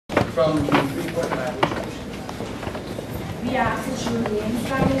from the Freeport Bible Church. We are Julian,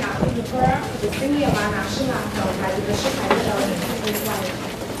 signing up for the prayer for the singing of our national anthem by the Bishop and the elders.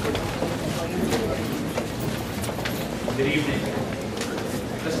 Good evening.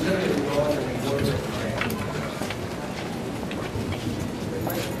 Let's look at the Lord and the word of prayer.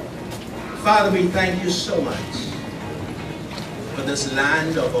 Father, we thank you so much for this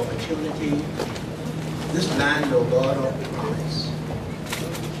land of opportunity, this land, oh God, of promise.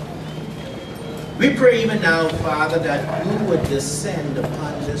 We pray even now, Father, that you would descend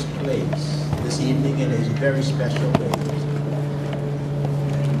upon this place this evening in a very special way.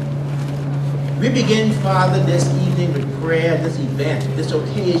 We begin, Father, this evening with prayer, this event, this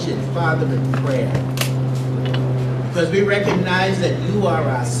occasion, Father, with prayer. Because we recognize that you are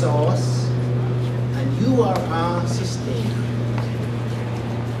our source and you are our sustainer.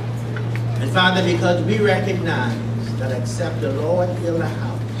 And Father, because we recognize that except the Lord build a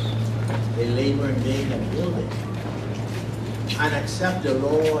house, they labor in vain and build it. And except the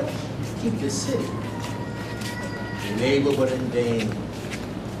Lord keep the city, they labor but in vain.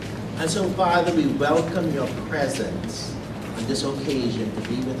 And so, Father, we welcome your presence on this occasion to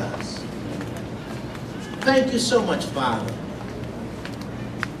be with us. Thank you so much, Father,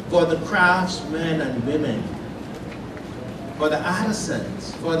 for the craftsmen and women, for the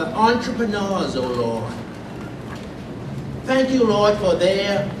artisans, for the entrepreneurs, oh Lord. Thank you, Lord, for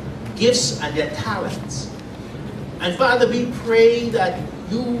their gifts and their talents. And Father, we pray that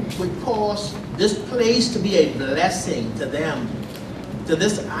you would cause this place to be a blessing to them, to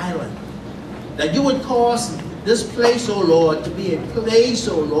this island. That you would cause this place, oh Lord, to be a place,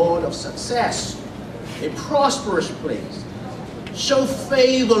 oh Lord, of success, a prosperous place. Show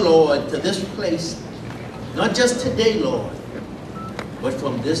favor, Lord, to this place, not just today, Lord, but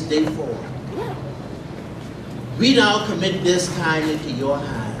from this day forward. We now commit this time into your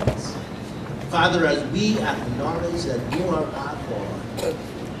hands. Father, as we acknowledge that you are our God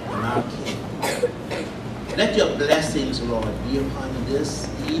and our King, let your blessings, Lord, be upon this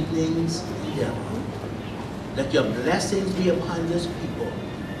evening's endeavor. Let your blessings be upon this people.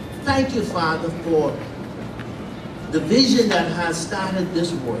 Thank you, Father, for the vision that has started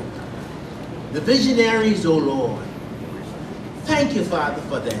this work. The visionaries, O Lord. Thank you, Father,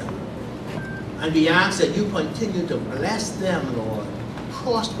 for them. And we ask that you continue to bless them, Lord,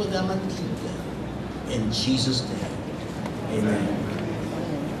 prosper them and keep them. In Jesus' name, amen.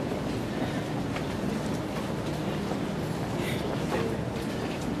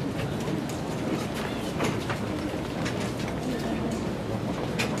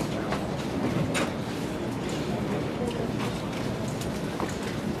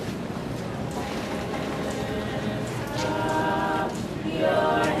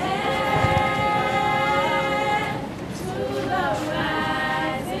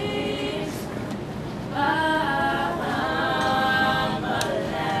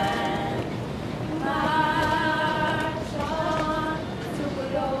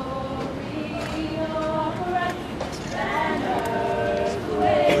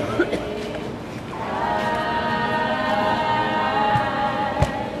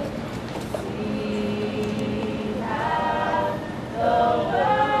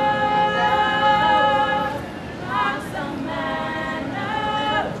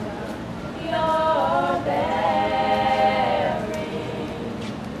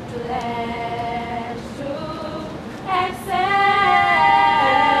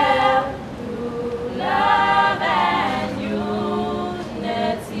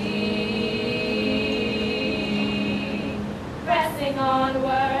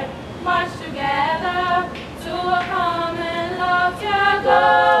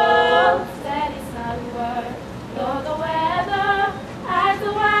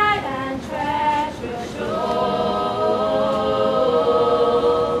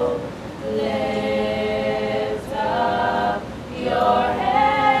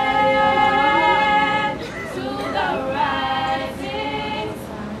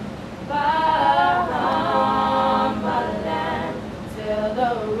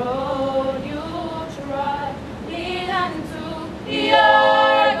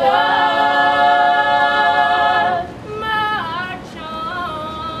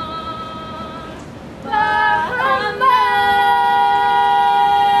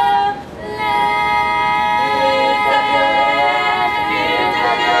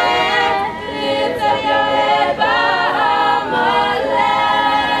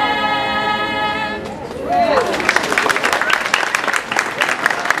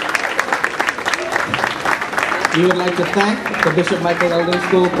 We would like to thank the Bishop Michael Eldon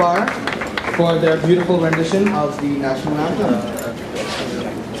School Choir for their beautiful rendition of the national anthem.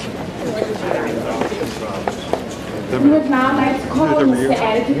 We would now like to call Mr.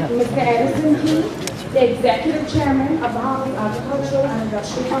 Edison Key, the Executive Chairman of Bahama Agricultural and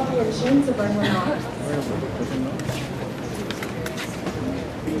Industrial Corporation, to bring remarks.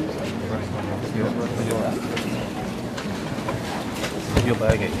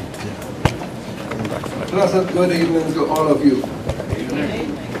 Pleasant good evening to all of you.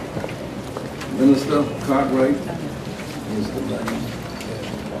 Minister Cartwright, Mr. Banks,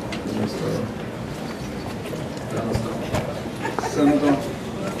 Minister Senator,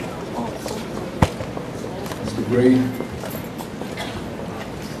 Mr. Gray,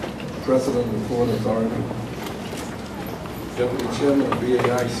 President of the Port Authority, Deputy Chairman of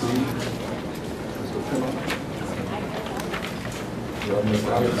BAIC, Mr. Pinnock, Mr.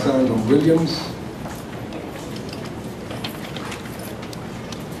 Alexander Williams.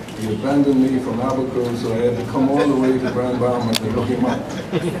 He abandoned me from Albuquerque, so I had to come all the way to Grand Bahama to look him up.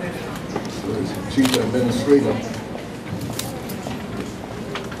 So he's Chief Administrator.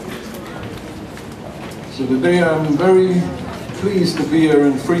 So today I'm very pleased to be here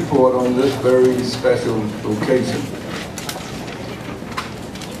in Freeport on this very special occasion.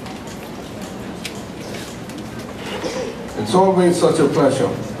 It's always such a pleasure.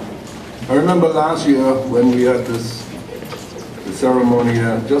 I remember last year when we had the ceremony,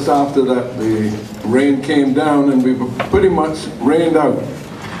 just after that the rain came down and we were pretty much rained out.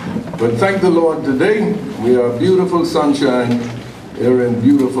 But thank the Lord, today we have beautiful sunshine here in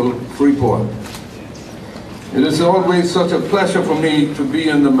beautiful Freeport. It is always such a pleasure for me to be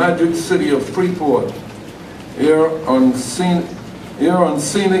in the magic city of Freeport, here on scenic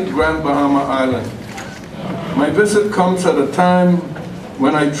Grand Bahama Island. My visit comes at a time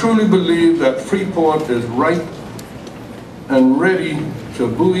when I truly believe that Freeport is ripe and ready to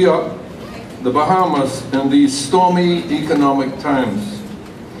buoy up the Bahamas in these stormy economic times.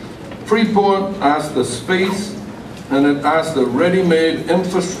 Freeport has the space and it has the ready-made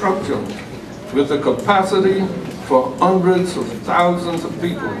infrastructure with the capacity for hundreds of thousands of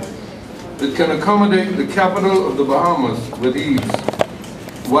people. It can accommodate the capital of the Bahamas with ease,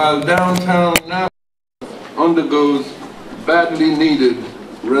 while downtown now undergoes badly needed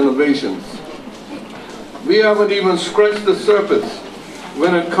renovations. We haven't even scratched the surface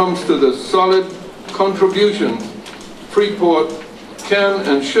when it comes to the solid contributions Freeport can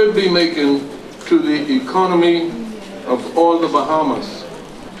and should be making to the economy of all the Bahamas.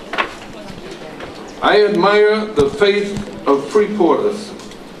 I admire the faith of Freeporters.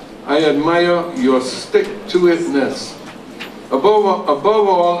 I admire your stick-to-itness. Above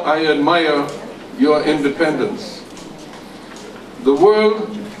all, I admire your independence. The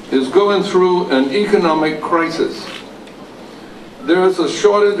world is going through an economic crisis. There is a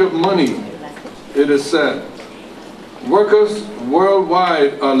shortage of money, it is said. Workers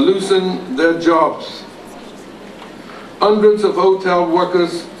worldwide are losing their jobs. Hundreds of hotel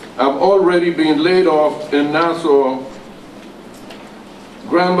workers have already been laid off in Nassau.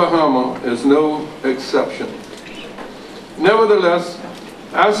 Grand Bahama is no exception. Nevertheless,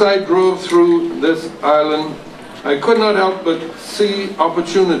 as I drove through this island, I could not help but see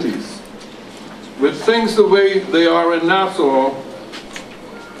opportunities. With things the way they are in Nassau,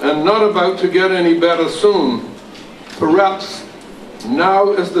 and not about to get any better soon, perhaps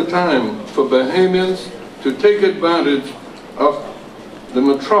now is the time for Bahamians to take advantage of the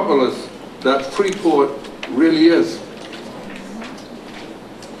metropolis that Freeport really is.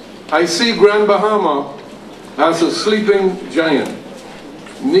 I see Grand Bahama as a sleeping giant,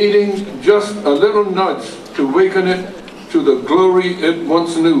 needing just a little nudge to waken it to the glory it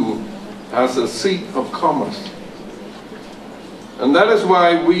once knew as a seat of commerce. And that is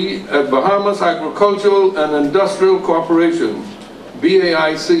why we at Bahamas Agricultural and Industrial Corporation,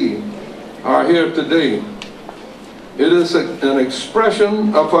 BAIC, are here today. It is an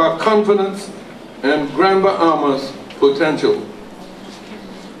expression of our confidence in Grand Bahama's potential.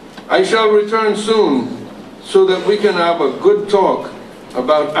 I shall return soon so that we can have a good talk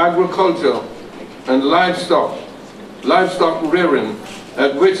about agriculture and livestock rearing,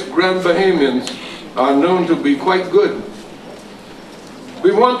 at which Grand Bahamians are known to be quite good.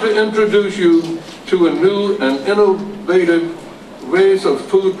 We want to introduce you to a new and innovative ways of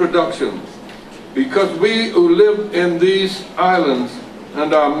food production, because we who live in these islands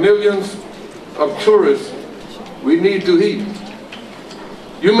and are millions of tourists, we need to eat.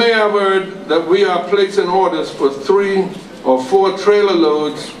 You may have heard that we are placing orders for 3 or 4 trailer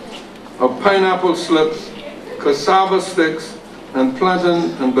loads of pineapple slips, cassava sticks, and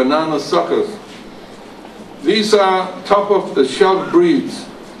plantain and banana suckers. These are top-of-the-shelf breeds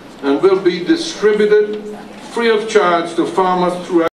and will be distributed free of charge to farmers throughout